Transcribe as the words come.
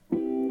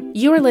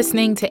You are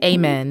listening to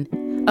Amen,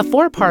 a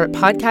 4-part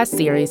podcast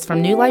series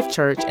from New Life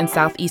Church in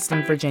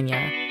Southeastern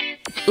Virginia.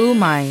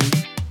 Umain,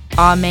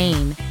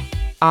 Amen,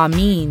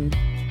 Amin,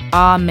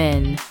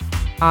 Amen,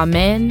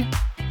 Amen,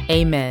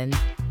 Amen.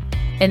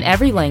 In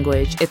every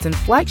language, its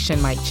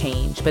inflection might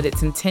change, but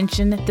its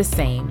intention the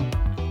same.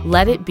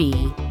 Let it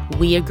be,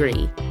 we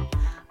agree.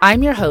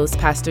 I'm your host,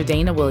 Pastor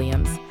Dana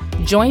Williams.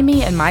 Join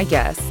me and my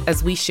guests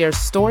as we share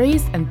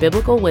stories and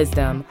biblical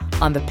wisdom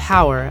on the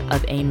power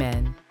of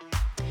Amen.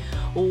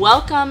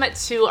 Welcome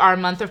to our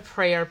Month of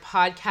Prayer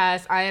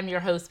podcast. I am your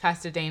host,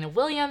 Pastor Dana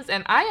Williams,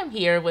 and I am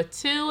here with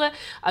two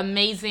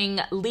amazing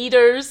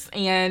leaders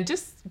and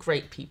just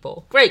great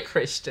people, great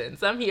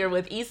Christians. I'm here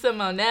with Issa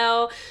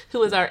Monell,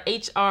 who is our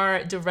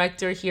HR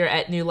director here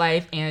at New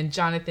Life, and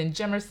Jonathan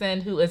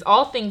Jimerson, who is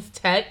all things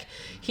tech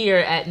here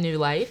at New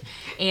Life.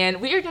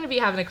 And we are going to be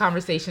having a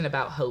conversation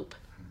about hope.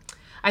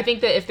 I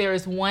think that if there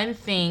is one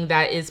thing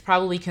that is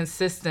probably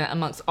consistent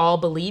amongst all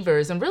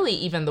believers and really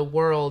even the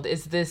world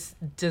is this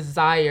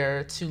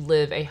desire to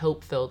live a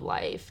hope-filled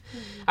life.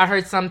 Mm-hmm. I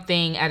heard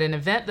something at an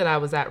event that I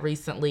was at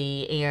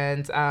recently,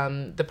 and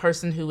the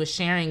person who was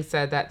sharing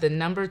said that the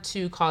number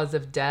 2 cause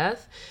of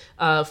death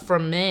for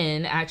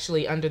men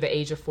actually under the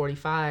age of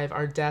 45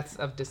 are deaths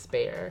of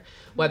despair,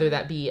 whether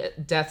that be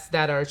deaths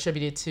that are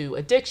attributed to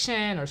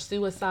addiction or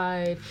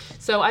suicide.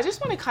 So I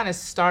just want to kind of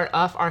start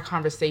off our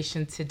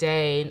conversation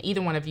today, and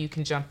either one of you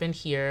can jump in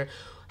here.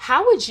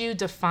 How would you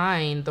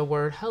define the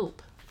word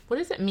hope? What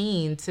does it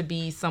mean to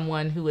be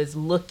someone who is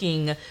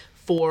looking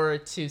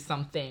forward to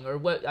something? Or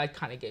what, I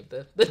kind of gave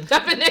the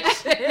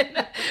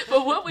definition,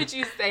 but what would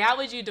you say? How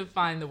would you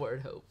define the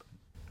word hope?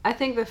 I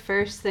think the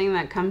first thing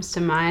that comes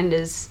to mind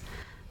is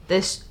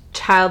this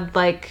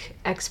childlike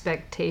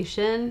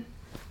expectation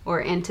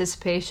or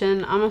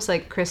anticipation, almost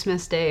like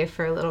Christmas Day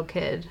for a little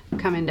kid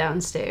coming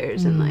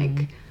downstairs and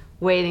like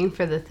waiting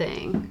for the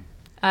thing.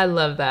 I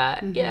love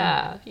that. Mm-hmm.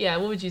 Yeah.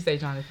 What would you say,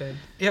 Jonathan?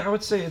 Yeah, I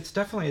would say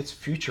it's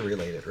future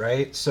related,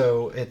 right?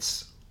 So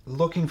it's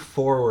looking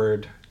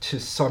forward to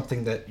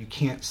something that you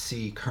can't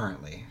see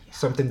currently,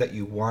 something that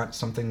you want,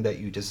 something that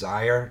you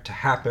desire to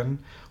happen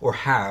or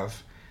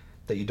have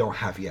that you don't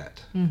have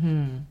yet.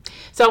 Mm-hmm.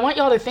 So I want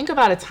y'all to think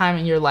about a time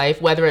in your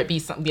life, whether it be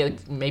something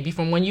like maybe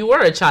from when you were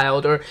a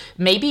child or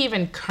maybe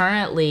even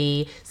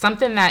currently,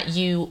 something that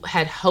you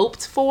had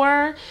hoped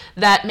for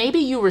that maybe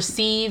you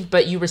received,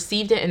 but you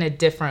received it in a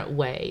different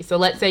way. So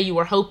let's say you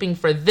were hoping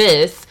for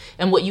this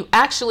and what you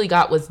actually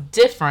got was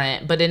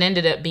different, but it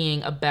ended up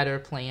being a better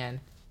plan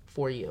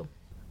for you.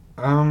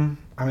 I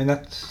mean,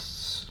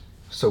 that's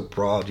so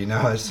broad,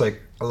 it's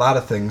like a lot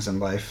of things in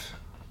life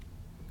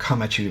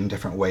come at you in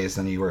different ways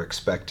than you were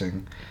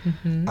expecting.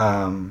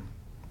 Mm-hmm.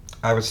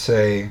 I would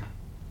say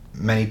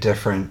many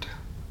different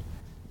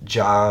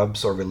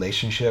jobs or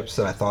relationships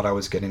that I thought I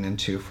was getting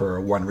into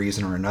for one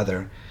reason or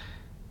another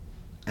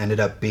ended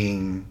up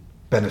being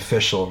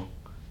beneficial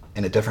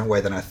in a different way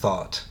than I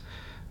thought.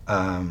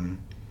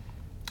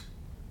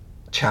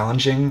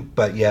 Challenging,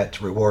 but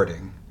yet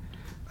rewarding,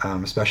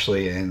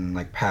 especially in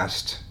like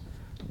past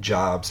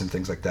jobs and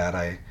things like that.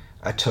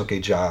 I took a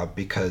job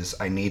because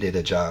I needed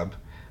a job,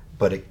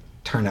 but it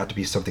turned out to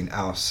be something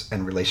else,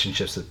 and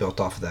relationships that built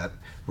off of that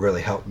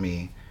really helped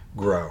me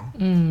grow.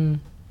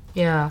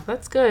 Yeah,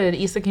 that's good.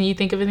 Issa, can you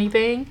think of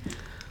anything?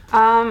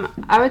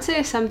 I would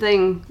say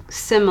something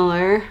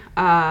similar.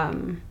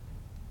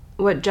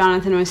 What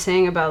Jonathan was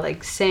saying about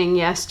like saying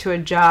yes to a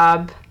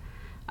job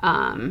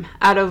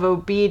out of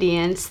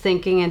obedience,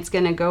 thinking it's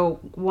going to go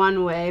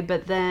one way,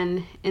 but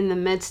then in the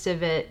midst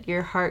of it,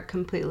 your heart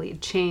completely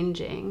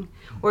changing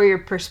or your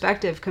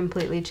perspective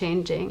completely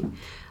changing.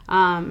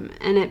 And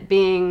it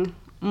being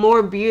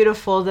more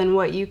beautiful than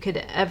what you could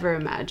ever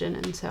imagine.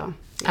 And so,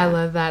 yeah. I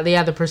love that.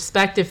 Yeah, the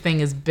perspective thing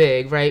is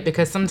big, right?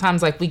 Because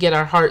sometimes like we get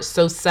our hearts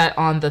so set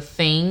on the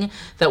thing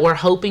that we're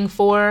hoping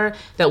for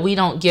that we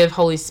don't give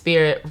Holy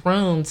Spirit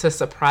room to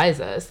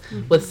surprise us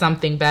with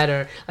something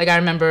better. Like I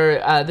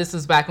remember this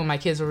was back when my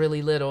kids were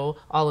really little.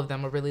 All of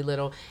them were really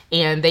little.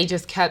 And they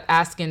just kept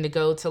asking to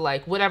go to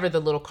like whatever the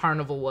little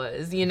carnival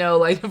was,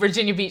 like the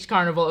Virginia Beach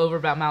Carnival over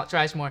about Mount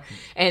Trashmore.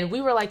 And we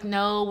were like,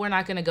 no, we're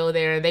not going to go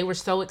there. And they were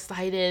so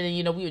excited.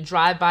 And, we would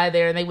drive by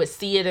there and they would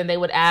see it and they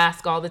would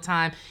ask all the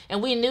time. And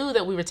we knew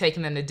that we were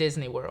taking them to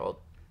Disney World.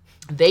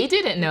 They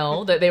didn't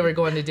know that they were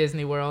going to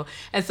Disney World.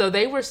 And so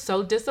they were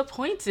so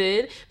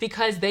disappointed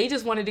because they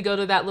just wanted to go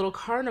to that little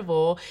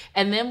carnival.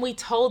 And then we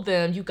told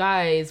them, you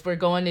guys, we're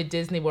going to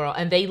Disney World.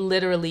 And they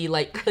literally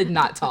could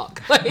not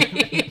talk. They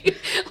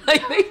were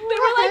like,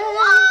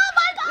 oh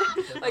my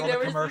God. Like all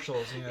the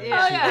commercials,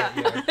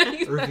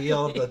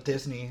 reveal the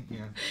Disney.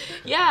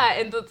 Yeah.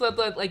 And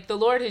the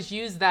Lord has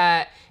used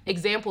that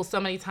example so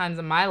many times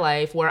in my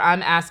life where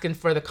I'm asking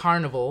for the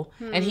carnival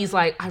and he's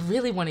like, I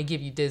really want to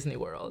give you Disney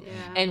World. Yeah.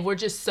 And we're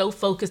just so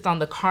focused on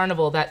the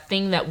carnival, that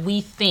thing that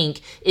we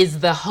think is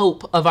the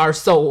hope of our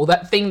soul,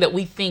 that thing that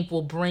we think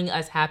will bring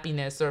us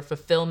happiness or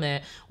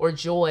fulfillment or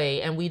joy.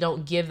 And we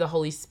don't give the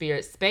Holy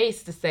Spirit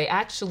space to say,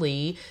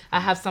 actually, I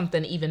have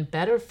something even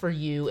better for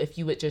you if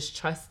you would just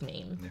trust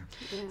me. Yeah.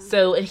 Yeah.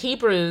 So in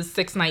Hebrews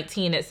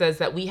 6:19, it says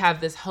that we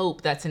have this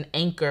hope that's an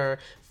anchor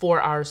for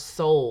our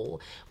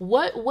soul.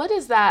 What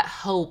is that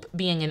hope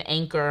being an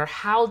anchor?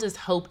 How does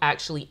hope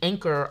actually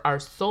anchor our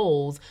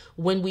souls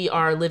when we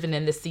are living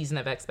in this season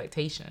of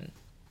expectation?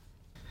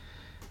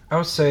 I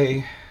would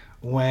say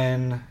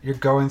when you're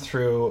going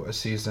through a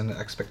season of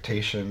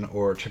expectation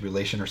or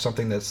tribulation or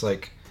something that's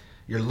like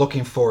you're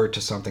looking forward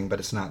to something but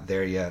it's not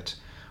there yet,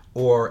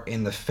 or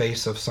in the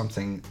face of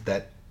something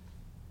that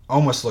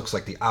almost looks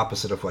like the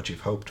opposite of what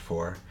you've hoped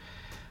for,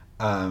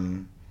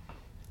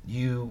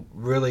 you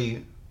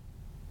really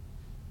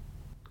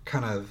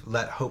kind of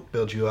let hope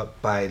build you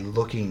up by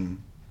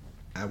looking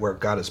at where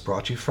God has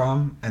brought you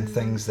from and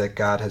things that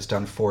God has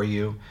done for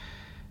you,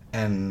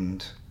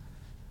 and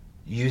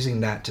using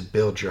that to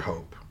build your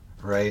hope,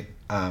 right?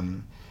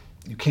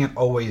 You can't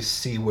always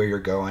see where you're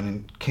going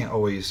and can't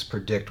always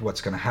predict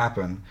what's going to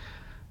happen,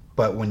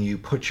 but when you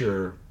put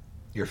your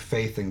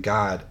faith in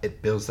God,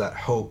 it builds that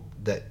hope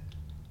that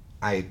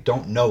I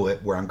don't know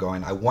it where I'm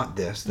going. I want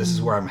this. This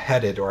is where I'm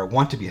headed, or I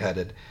want to be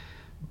headed,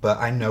 but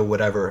I know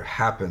whatever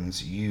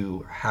happens,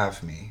 you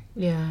have me.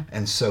 Yeah.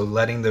 And so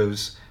letting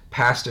those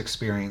past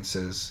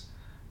experiences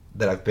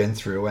that I've been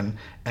through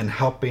and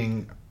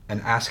helping and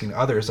asking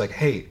others, like,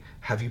 hey,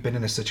 have you been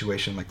in a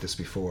situation like this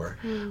before?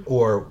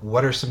 Or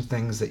what are some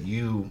things that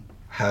you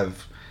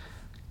have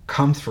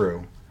come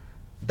through?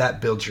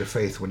 That builds your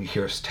faith when you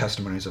hear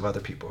testimonies of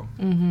other people.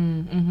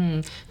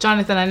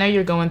 Jonathan, I know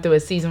you're going through a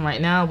season right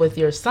now with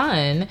your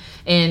son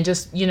and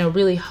just,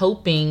 really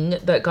hoping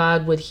that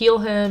God would heal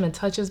him and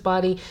touch his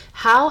body.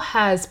 How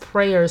has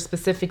prayer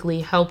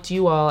specifically helped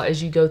you all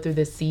as you go through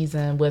this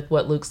season with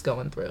what Luke's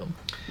going through?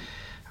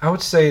 I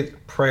would say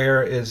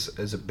prayer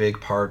is a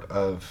big part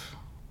of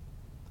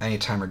any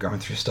time you're going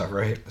through stuff,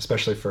 right?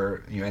 Especially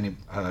for any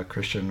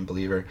Christian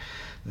believer,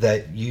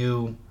 that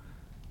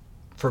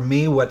for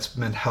me, what's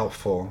been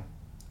helpful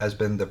has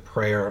been the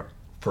prayer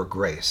for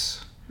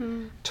grace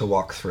to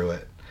walk through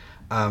it.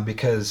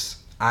 Because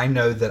I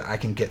know that I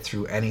can get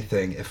through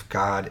anything if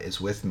God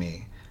is with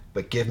me,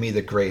 but give me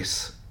the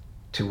grace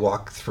to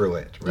walk through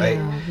it,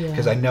 right?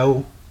 Because I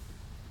know,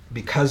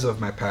 because of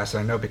my past,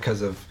 I know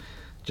because of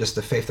just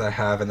the faith I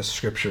have and the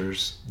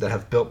scriptures that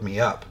have built me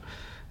up,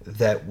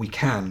 that we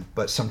can,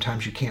 but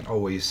sometimes you can't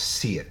always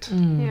see it.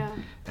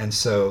 And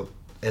so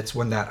it's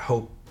when that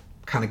hope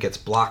kind of gets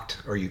blocked,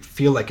 or you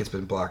feel like it's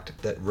been blocked,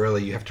 that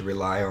really you have to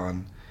rely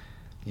on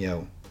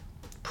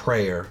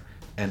prayer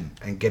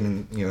and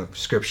getting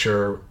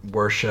scripture,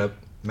 worship,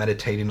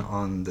 meditating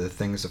on the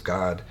things of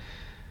God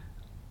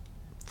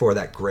for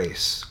that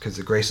grace, because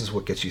the grace is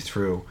what gets you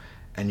through,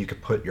 and you can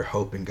put your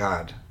hope in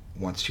God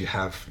once you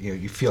have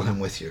you feel him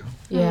with you.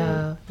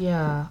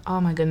 Yeah.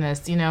 Oh my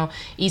goodness.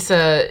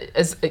 Issa,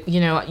 as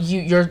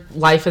your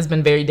life has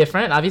been very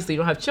different. Obviously you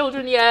don't have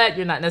children yet,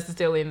 you're not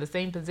necessarily in the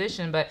same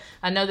position, but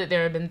I know that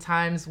there have been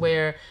times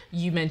where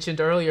you mentioned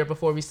earlier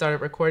before we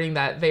started recording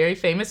that very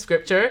famous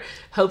scripture,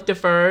 hope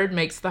deferred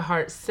makes the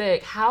heart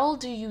sick. How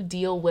do you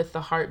deal with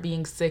the heart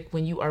being sick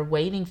when you are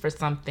waiting for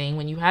something,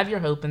 when you have your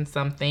hope in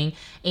something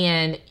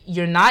and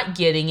you're not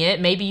getting it?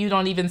 Maybe you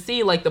don't even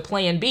see like the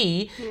plan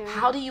B.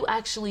 How do you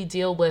actually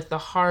deal with the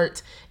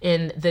heart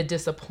and the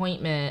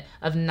disappointment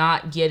of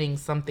not getting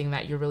something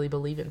that you're really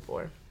believing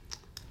for?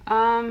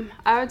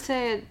 I would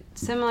say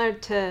similar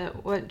to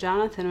what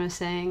Jonathan was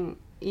saying.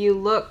 You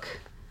look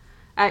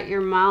at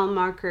your mile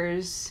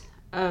markers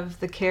of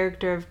the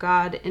character of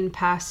God in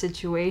past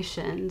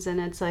situations, and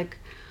it's like,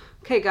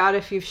 okay, God,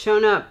 if you've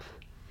shown up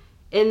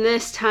in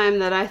this time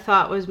that I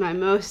thought was my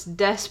most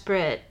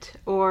desperate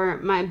or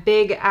my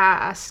big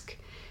ask,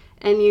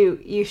 and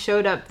you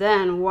showed up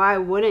then, why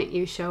wouldn't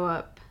you show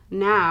up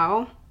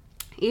now,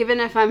 even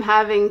if I'm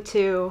having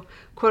to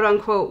quote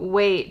unquote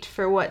wait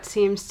for what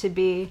seems to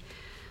be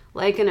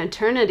like an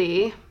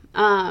eternity?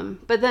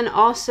 But then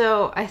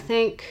also, I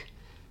think,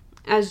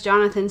 as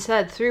Jonathan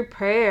said, through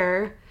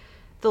prayer,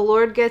 the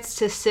Lord gets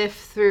to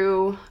sift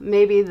through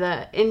maybe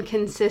the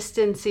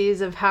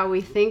inconsistencies of how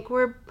we think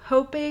we're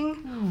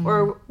hoping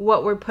or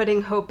what we're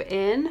putting hope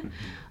in.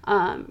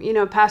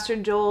 Pastor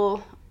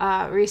Joel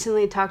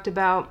recently talked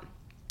about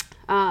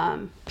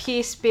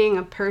peace being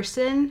a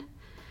person,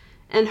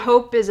 and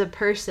hope is a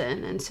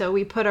person. And so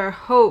we put our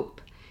hope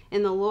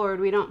in the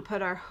Lord. We don't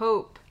put our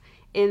hope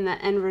in the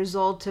end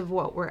result of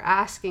what we're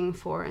asking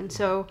for. And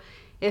so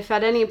if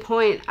at any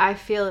point I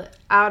feel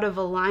out of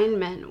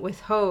alignment with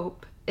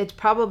hope, it's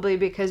probably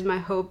because my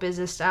hope is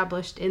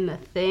established in the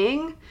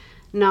thing,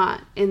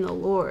 not in the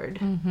Lord.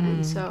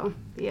 And so,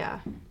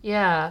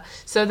 yeah.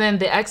 So then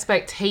the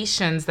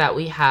expectations that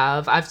we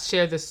have, I've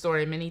shared this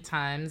story many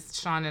times.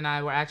 Sean and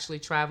I were actually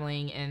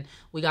traveling and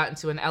we got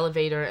into an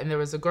elevator and there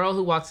was a girl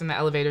who walked in the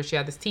elevator. She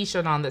had this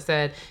t-shirt on that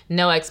said,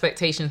 "No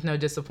expectations, no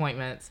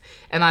disappointments."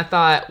 And I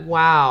thought,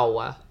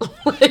 wow,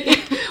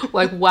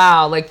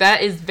 wow, like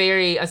that is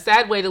a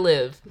sad way to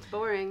live. It's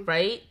boring.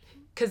 Right?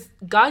 Because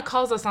God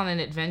calls us on an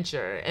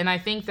adventure. And I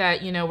think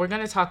that, we're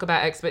going to talk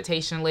about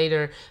expectation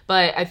later.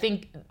 But I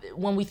think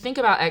when we think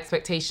about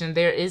expectation,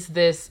 there is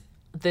this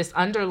this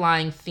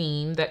underlying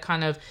theme that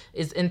kind of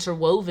is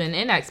interwoven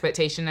in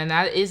expectation, and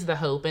that is the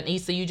hope. And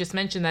Issa, you just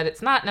mentioned that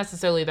it's not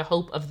necessarily the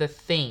hope of the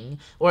thing,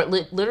 or it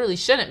literally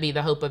shouldn't be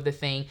the hope of the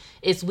thing.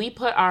 It's we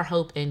put our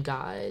hope in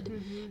God.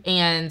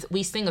 And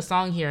we sing a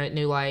song here at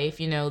New Life,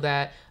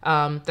 that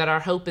that our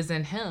hope is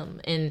in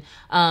Him. And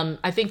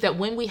I think that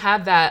when we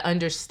have that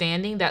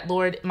understanding that,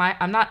 Lord,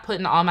 I'm not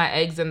putting all my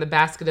eggs in the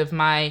basket of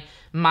my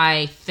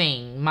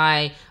thing,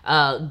 my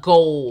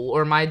goal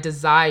or my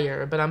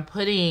desire, but I'm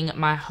putting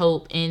my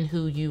hope in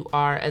who you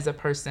are as a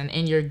person,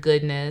 in your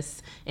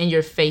goodness, in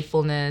your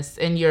faithfulness,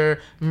 in your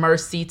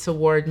mercy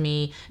toward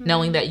me,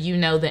 knowing that you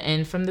know the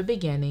end from the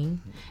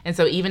beginning. And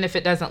so even if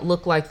it doesn't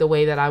look like the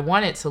way that I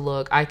want it to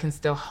look, I can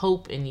still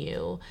hope in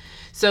you.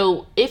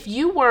 So if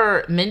you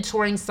were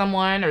mentoring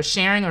someone or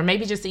sharing or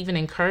maybe just even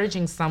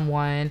encouraging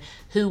someone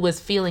who was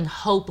feeling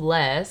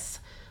hopeless,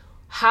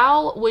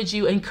 how would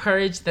you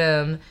encourage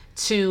them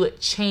to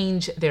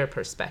change their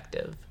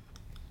perspective?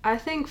 I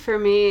think for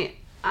me,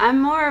 I'm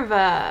more of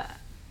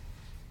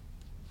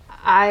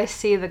I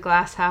see the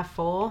glass half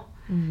full.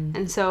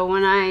 And so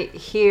when I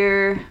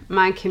hear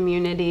my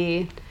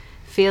community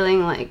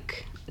feeling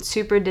like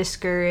super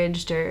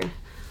discouraged or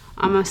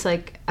almost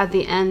like at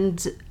the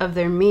end of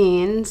their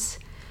means,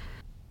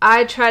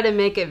 I try to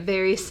make it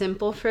very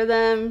simple for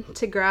them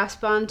to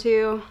grasp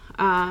onto.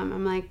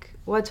 I'm like,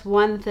 what's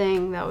one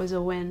thing that was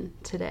a win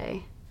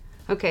today?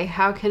 Okay,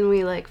 how can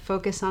we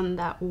focus on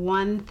that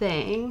one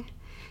thing?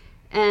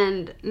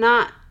 And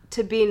not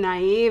to be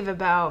naive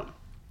about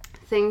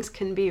things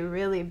can be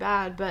really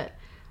bad, but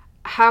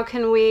how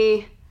can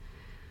we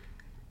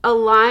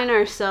align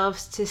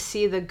ourselves to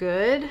see the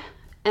good?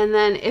 And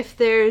then if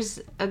there's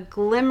a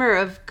glimmer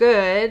of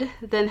good,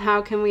 then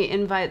how can we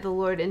invite the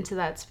Lord into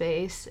that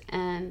space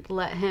and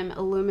let Him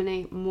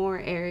illuminate more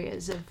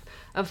areas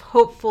of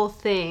hopeful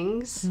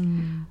things?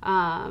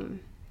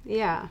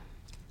 Yeah.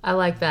 I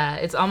like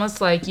that. It's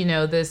almost like,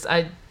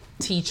 I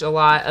teach a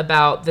lot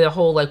about the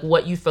whole,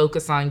 what you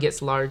focus on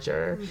gets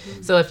larger.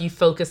 So if you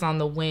focus on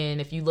the win,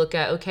 if you look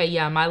at, okay,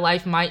 yeah, my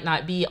life might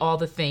not be all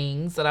the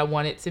things that I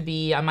want it to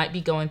be. I might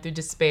be going through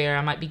despair.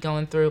 I might be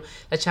going through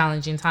a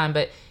challenging time,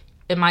 but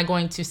am I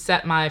going to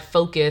set my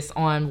focus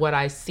on what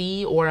I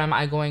see, or am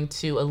I going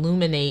to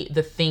illuminate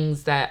the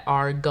things that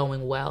are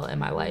going well in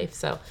my life?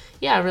 So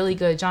yeah, really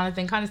good.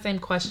 Jonathan, kind of same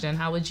question.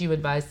 How would you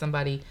advise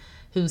somebody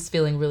who's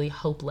feeling really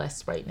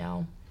hopeless right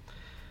now?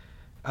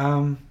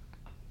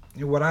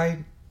 What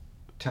I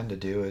tend to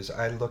do is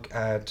I look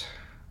at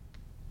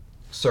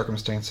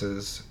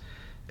circumstances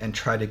and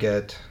try to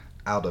get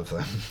out of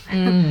them,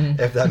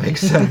 if that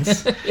makes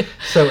sense.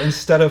 So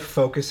instead of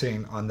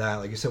focusing on that,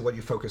 like you said, what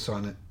you focus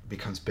on, it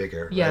becomes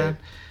bigger. Yeah.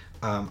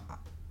 Right?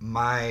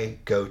 My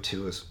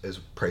go-to is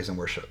praise and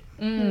worship.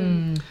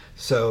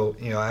 So,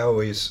 I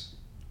always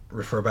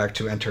refer back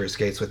to enter His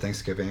gates with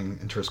thanksgiving,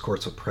 enter His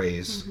courts with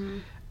praise.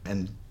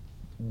 And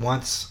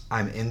once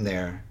I'm in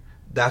there,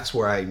 that's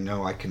where I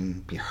know I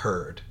can be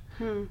heard.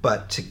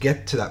 But to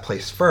get to that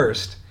place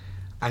first,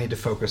 I need to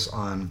focus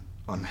on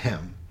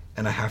Him.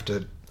 And I have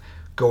to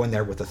go in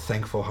there with a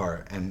thankful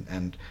heart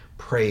and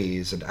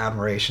praise and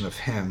admiration of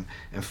Him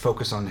and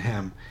focus on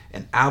Him.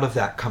 And out of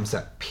that comes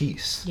that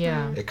peace.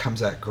 Yeah. It comes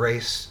that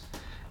grace.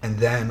 And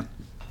then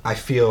I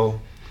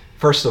feel,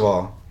 first of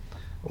all,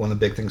 one of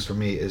the big things for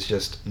me is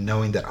just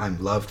knowing that I'm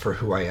loved for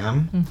who I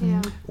am.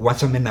 Yeah.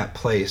 Once I'm in that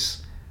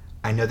place,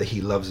 I know that He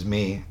loves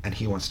me and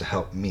He wants to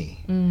help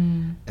me.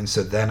 And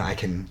so then I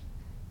can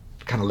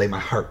kind of lay my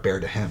heart bare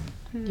to Him.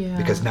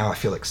 Because now I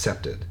feel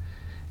accepted.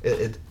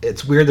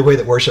 It's weird the way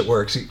that worship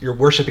works. You're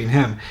worshiping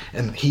Him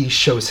and He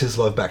shows His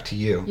love back to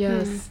you.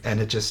 Yes. And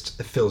it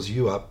fills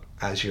you up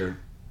as you're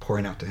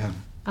pouring out to Him.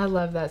 I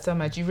love that so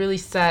much. You really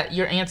set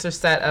your answer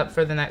set up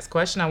for the next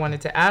question I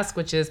wanted to ask,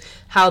 which is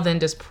how then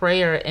does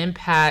prayer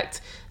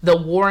impact the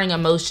warring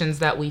emotions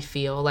that we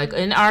feel? Like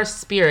in our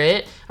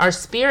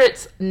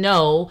spirits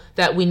know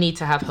that we need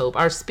to have hope.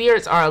 Our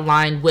spirits are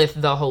aligned with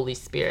the Holy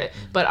Spirit,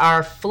 but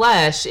our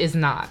flesh is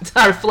not.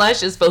 Our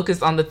flesh is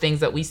focused on the things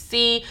that we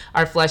see.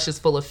 Our flesh is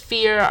full of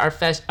fear. Our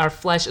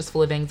flesh is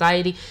full of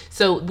anxiety.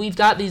 So we've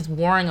got these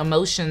warring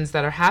emotions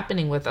that are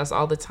happening with us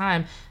all the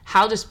time.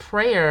 How does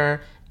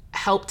prayer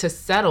help to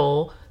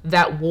settle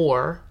that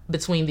war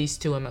between these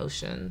two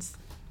emotions?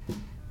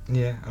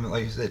 Yeah, I mean,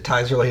 like it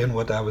ties really in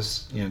what I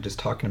was, just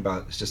talking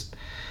about. It's just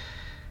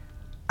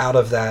out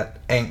of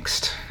that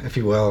angst, if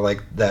you will,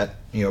 like that,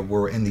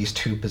 we're in these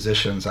two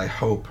positions. I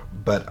hope,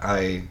 but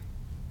I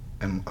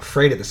am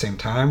afraid at the same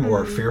time,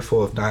 or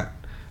fearful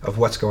of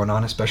what's going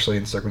on, especially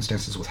in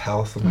circumstances with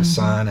health with my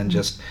son, and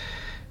just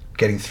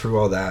getting through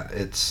all that.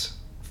 It's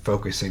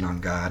focusing on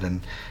God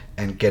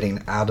and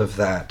getting out of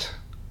that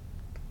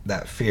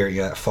fear,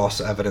 that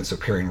false evidence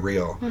appearing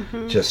real,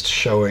 just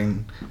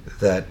showing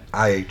that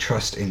I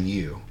trust in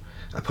you.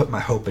 I put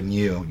my hope in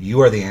you. You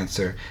are the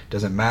answer.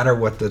 Doesn't matter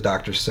what the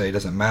doctors say.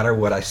 Doesn't matter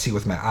what I see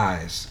with my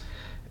eyes.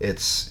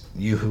 It's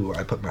you who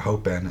I put my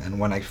hope in. And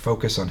when I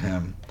focus on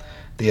Him,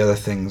 the other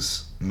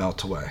things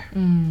melt away.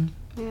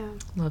 Yeah.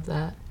 Love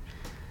that.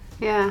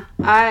 Yeah.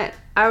 I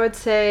would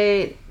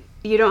say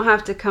you don't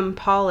have to come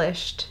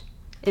polished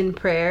in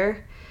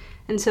prayer.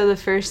 And so the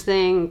first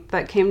thing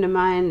that came to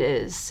mind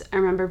is, I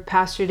remember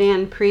Pastor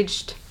Dan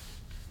preached,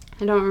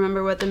 I don't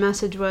remember what the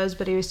message was,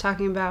 but he was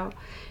talking about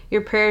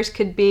your prayers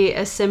could be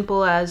as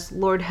simple as,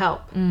 Lord,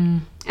 help.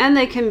 And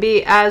they can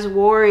be as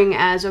warring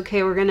as,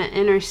 okay, we're going to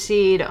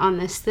intercede on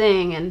this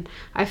thing, and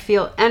I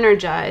feel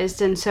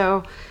energized. And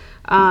so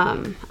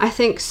I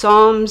think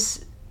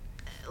Psalms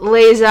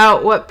lays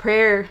out what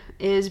prayer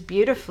is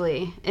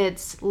beautifully.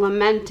 It's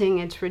lamenting,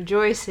 it's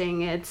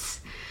rejoicing,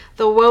 it's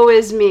the woe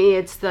is me,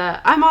 it's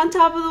the I'm on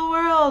top of the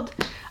world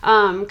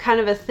kind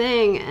of a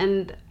thing.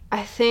 And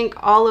I think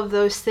all of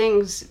those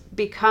things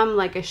become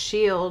like a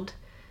shield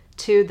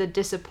to the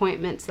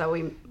disappointments that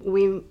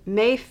we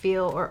may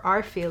feel or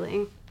are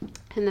feeling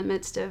in the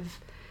midst of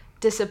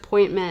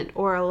disappointment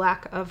or a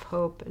lack of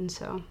hope. And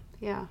so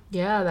yeah,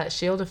 that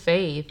shield of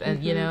faith.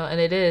 And and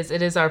it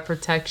is our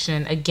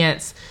protection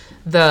against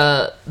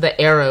the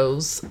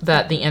arrows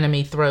that the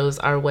enemy throws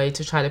our way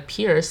to try to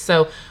pierce.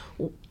 So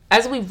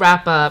as we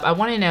wrap up, I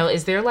want to know,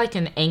 is there like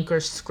an anchor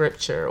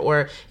scripture,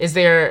 or is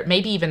there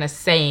maybe even a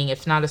saying,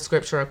 if not a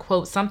scripture, a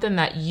quote, something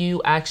that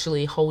you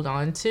actually hold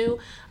on to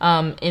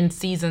in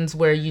seasons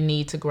where you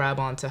need to grab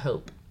onto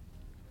hope?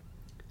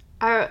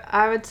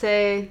 I would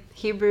say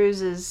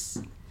Hebrews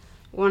is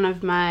one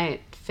of my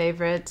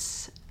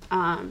favorites,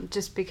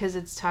 just because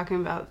it's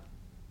talking about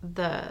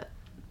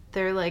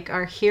they're like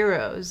our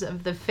heroes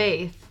of the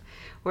faith,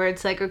 where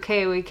it's like,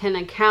 okay, we can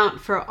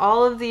account for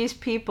all of these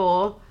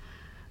people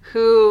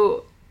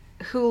who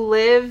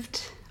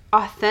lived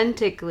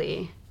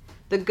authentically,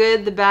 the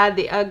good, the bad,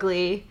 the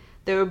ugly,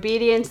 their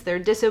obedience, their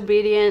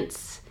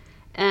disobedience,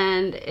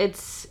 and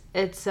it's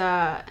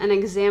an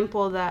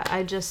example that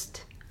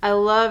I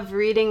love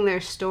reading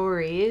their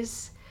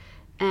stories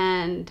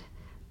and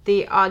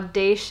the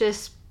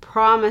audacious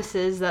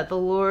promises that the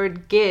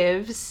Lord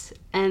gives,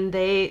 and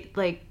they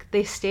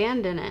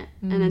stand in it,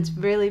 and it's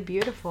really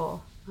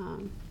beautiful.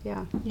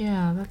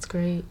 Yeah, that's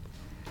great.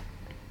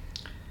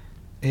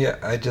 Yeah,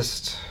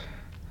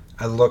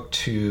 I look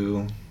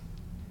to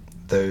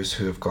those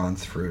who have gone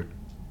through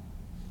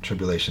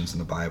tribulations in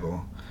the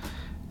Bible,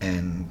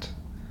 and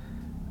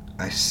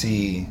I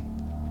see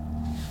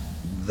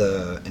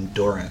the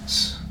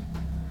endurance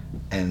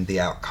and the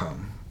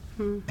outcome.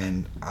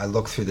 And I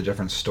look through the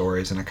different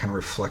stories and I kind of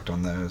reflect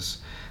on those.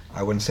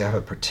 I wouldn't say I have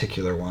a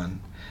particular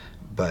one,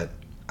 but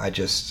I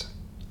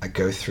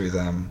go through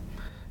them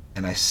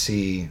and I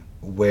see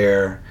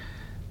where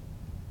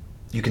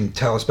you can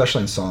tell,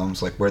 especially in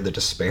Psalms, like where the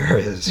despair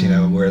is,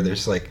 where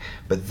there's like,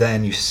 but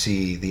then you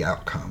see the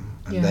outcome,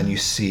 and then you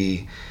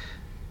see,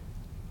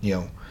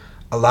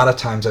 a lot of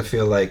times I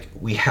feel like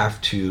we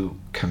have to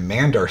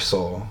command our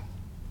soul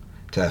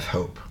to have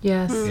hope.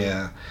 Yes.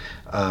 Yeah.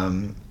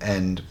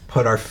 And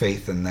put our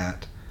faith in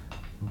that,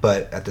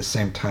 but at the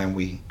same time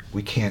we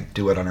can't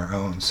do it on our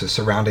own. So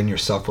surrounding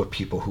yourself with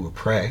people who will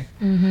pray,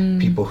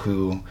 people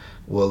who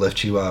will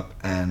lift you up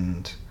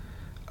and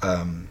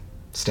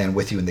stand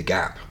with you in the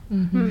gap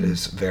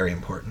is very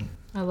important.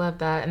 I love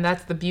that. And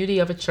that's the beauty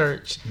of a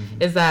church,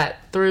 is that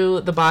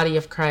through the body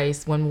of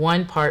Christ, when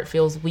one part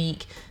feels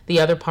weak, the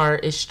other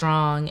part is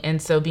strong.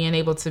 And so being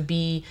able to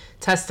be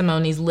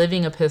testimonies,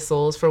 living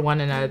epistles for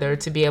one another,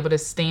 to be able to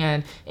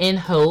stand in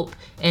hope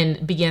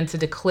and begin to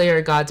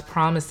declare God's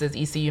promises.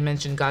 ECU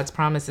mentioned God's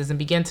promises, and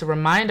begin to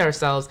remind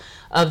ourselves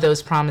of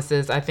those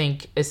promises, I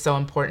think is so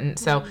important.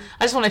 So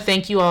I just want to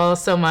thank you all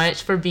so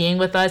much for being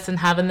with us and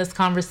having this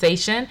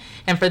conversation.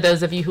 And for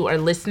those of you who are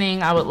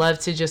listening, I would love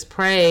to just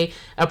pray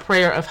a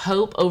prayer of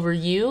hope over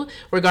you,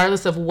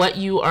 regardless of what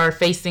you are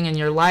facing in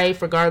your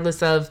life,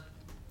 regardless of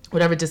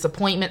whatever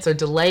disappointments or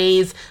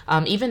delays,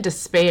 even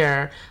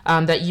despair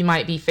that you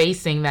might be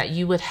facing, that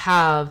you would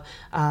have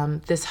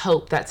this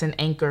hope that's an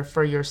anchor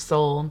for your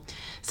soul.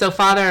 So,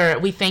 Father,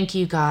 we thank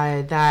you,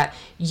 God, that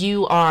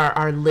you are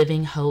our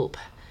living hope,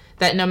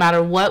 that no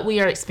matter what we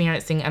are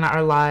experiencing in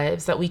our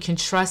lives, that we can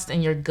trust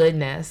in your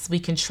goodness, we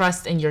can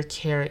trust in your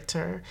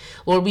character.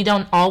 Lord, we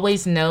don't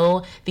always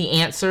know the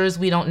answers.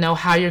 We don't know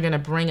how you're going to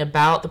bring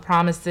about the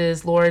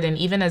promises, Lord. And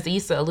even as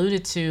Issa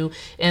alluded to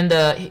in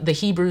the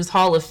Hebrews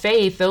Hall of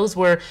Faith, those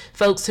were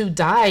folks who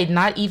died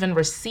not even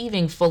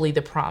receiving fully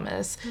the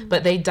promise,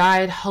 but they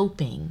died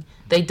hoping,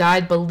 they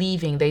died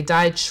believing, they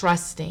died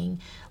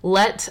trusting.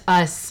 Let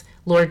us,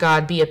 Lord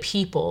God, be a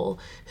people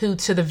who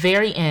to the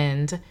very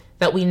end,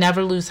 that we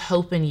never lose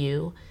hope in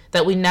you,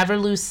 that we never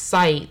lose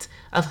sight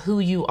of who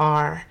you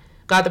are.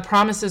 God, the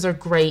promises are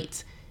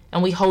great,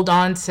 and we hold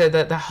on to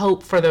the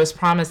hope for those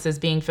promises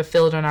being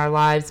fulfilled in our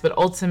lives. But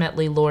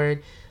ultimately,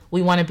 Lord,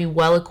 we want to be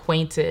well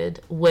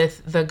acquainted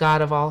with the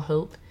God of all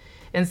hope.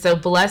 And so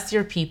bless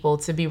your people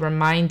to be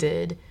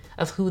reminded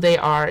of who they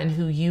are and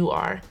who you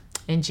are.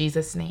 In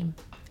Jesus' name,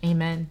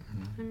 amen.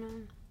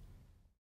 Amen.